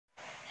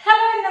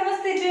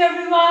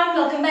everyone,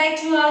 welcome back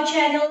to our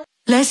channel.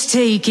 Let's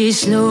take it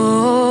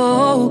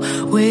slow.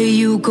 Where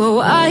you go,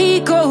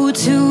 I go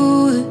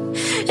too.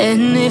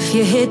 And if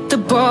you hit the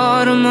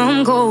bottom,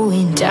 I'm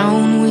going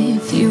down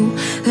with you.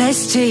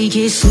 Let's take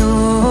it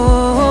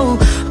slow.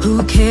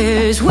 Who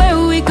cares where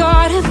we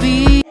gotta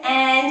be?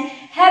 And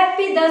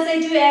Happy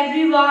Dasai to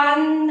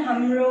everyone.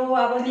 Haamro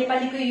अब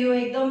नेपालीको यो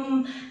एकदम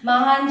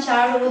महान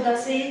चाड हो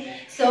Dashain.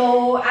 So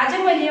आज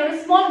मैले एउटा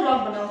स्मल ब्लग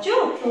बनाउँछु.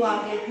 So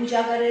हामीले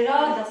पूजा गरेर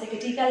दसैँको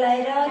टीका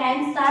लगाएर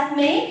एन्ड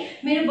साथमै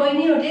मेरो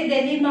बहिनीहरुले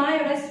दिल्लीमा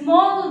एउटा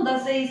स्मल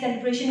दसैँ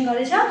सेलिब्रेसन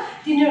गरेछ.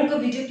 तिनीहरुको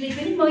भिडियो क्लिप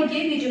पनि म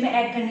यही भिडियोमा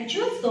एड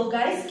गर्नेछु. So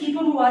guys, keep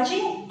on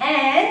watching,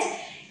 and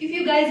if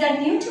you guys are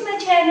new to my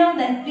channel,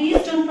 then please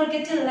don't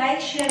forget to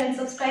like, share and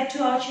subscribe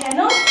to our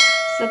channel.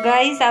 So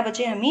guys, अब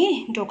चाहिँ हामी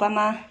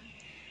ढोकामा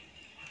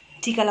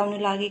टीका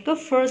लाउन लागेको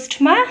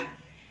फर्स्टमा.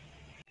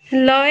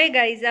 ल है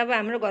गाइज, अब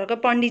हाम्रो घरको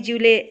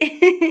पण्डितज्यूले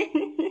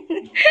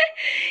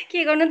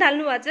के गर्न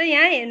थाल्नु भएको छ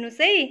यहाँ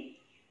हेर्नुस् है.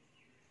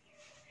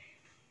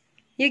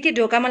 यो के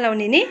ढोकामा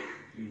लाउने नि?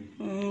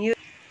 यो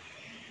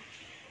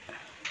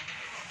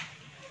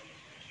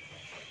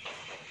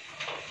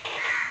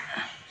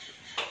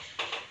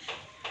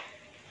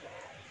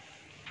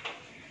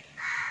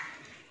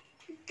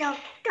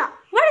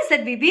What is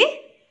that, baby?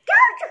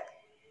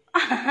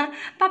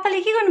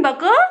 पापाले के गर्नु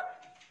भएको?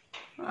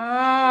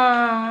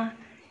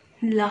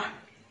 ल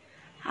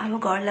अब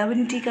घरलाई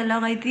पनि टीका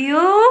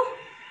लगाइदियो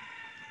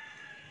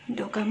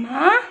ढोकामा.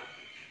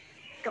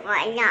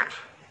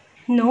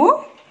 नो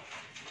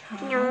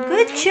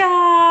गुड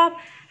जब.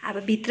 अब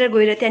भित्र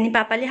गएर त्यहाँ नि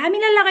पापाले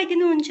हामीलाई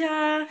लगाइदिनु हुन्छ.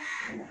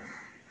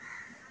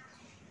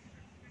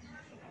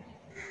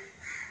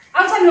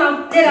 आउँछ न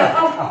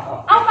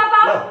आऊ पापा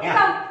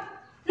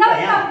ल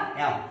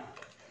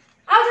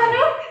आउँछ न.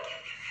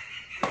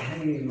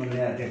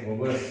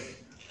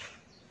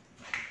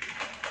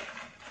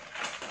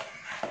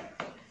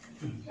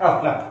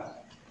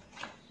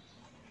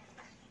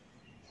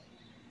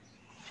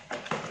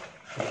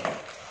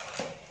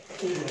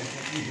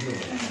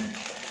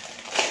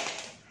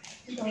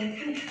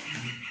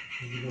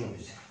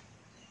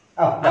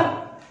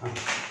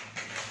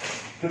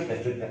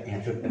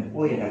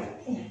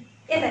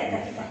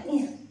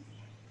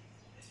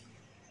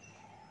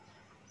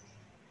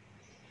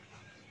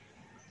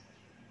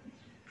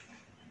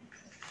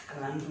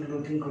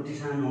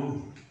 Sano.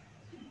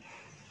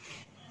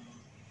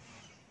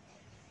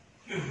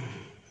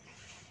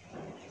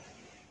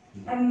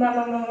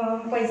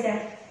 पैसा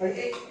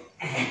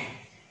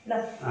ल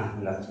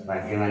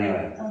भाग्य माने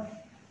भयो.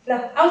 ल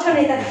आउँछ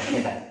नि यता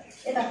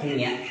यता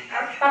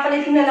पापाले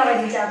तिमीलाई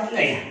लगाइदिन्छ अब.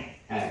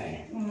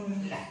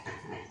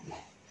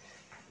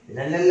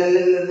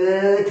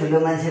 ठुलो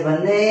मान्छे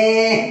भन्ने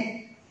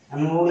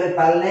अनुभवले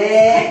पाल्ने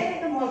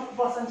म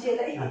बसन्छु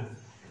यसलाई.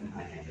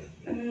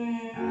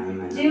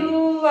 जिउ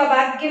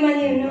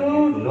भाग्यमानी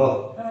हुनु.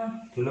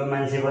 ठुलो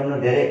मान्छे बन्नु,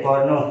 धेरै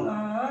पढ्नु.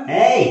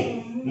 है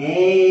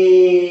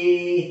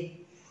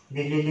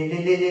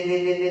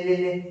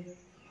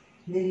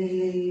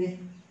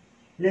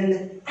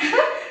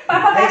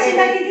पापाको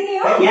आशीर्वाद दिदिने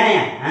हो.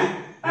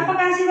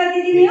 पापाको आशीर्वाद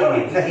दिदिने हो.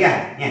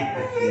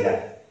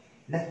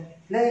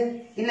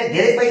 तिमीलाई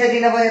धेरै पैसा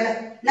दिन भयो.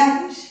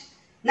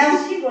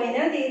 भएन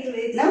त्यही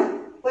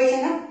पैसा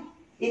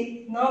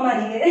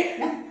नमानिने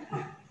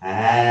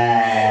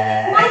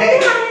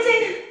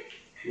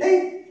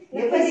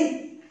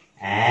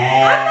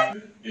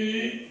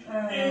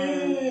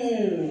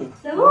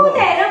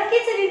के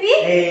छ बेबी?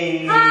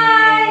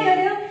 हाय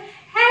गर्यो.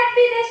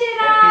 ह्यापी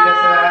दशहरा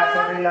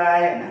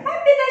सबैलाई.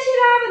 ह्यापी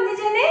दशहरा भन्दै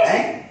छ नि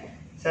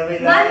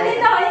सबैलाई. मान्ने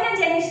त होइन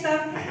जेनिस त.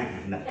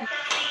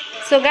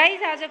 सो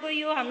गाइज, आजको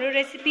यो हाम्रो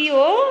रेसिपी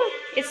हो.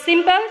 इट्स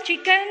सिम्पल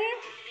चिकन,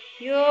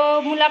 यो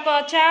मुलाको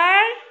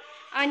अचार,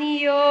 अनि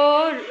यो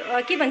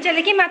के भन्छ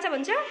यसले, के माछा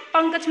भन्छ,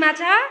 पङ्कज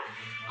माछा,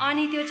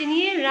 अनि त्यो चाहिँ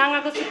नि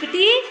राँगाको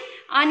सुकुटी,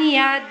 अनि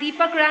यहाँ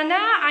दीपक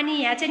राणा, अनि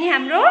यहाँ चाहिँ नि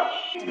हाम्रो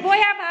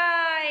बोया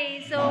भाइ.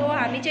 सो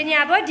हामी चाहिँ नि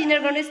अब डिनर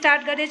गर्न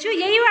स्टार्ट गरेछु.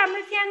 यही हो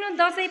हाम्रो सानो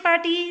Dashain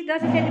party,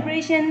 Dashain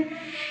celebration.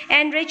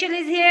 And Rachel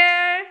is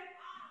here.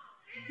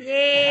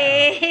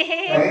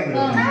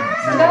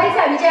 Guys,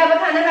 हामी चाहिँ अब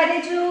खाना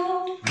खाँदैछु.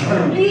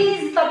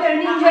 प्लिज तपाईँहरू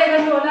नि इन्जोय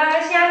गर्नु होला.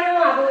 सानो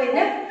अब होइन,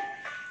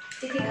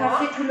 त्यति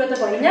खासै ठुलो त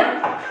भएन.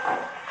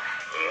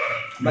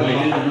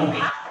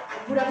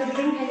 बुढाको दुध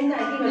पनि खाइदिनु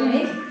के गर्नु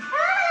है.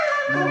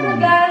 कोको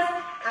ग्लास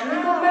हाम्रो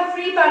कोकमा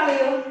फ्री पाएको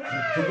यो.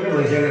 थुप्रै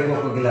भइसक्यो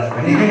कोको ग्लास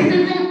पनि.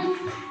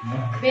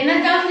 भेन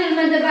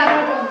जाउन्जेलमा त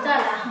 12 हुन्छ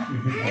होला.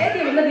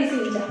 त्योभन्दा बेसी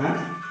हुन्छ.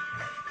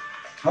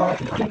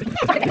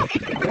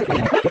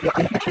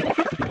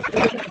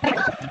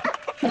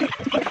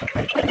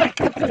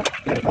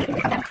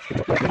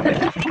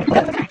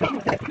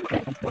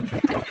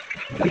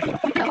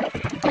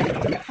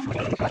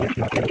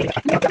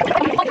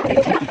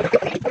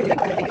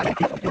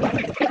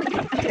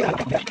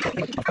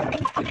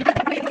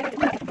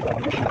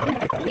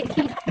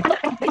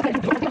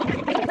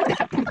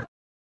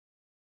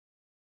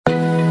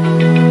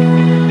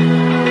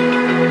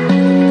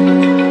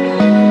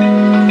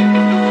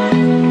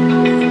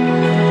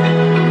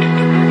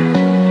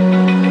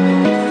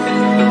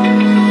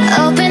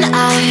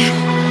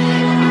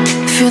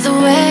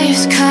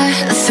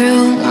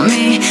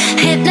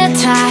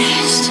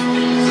 hypnotized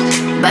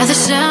by the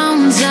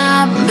sounds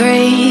I'm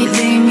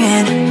breathing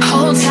in.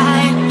 Hold tight.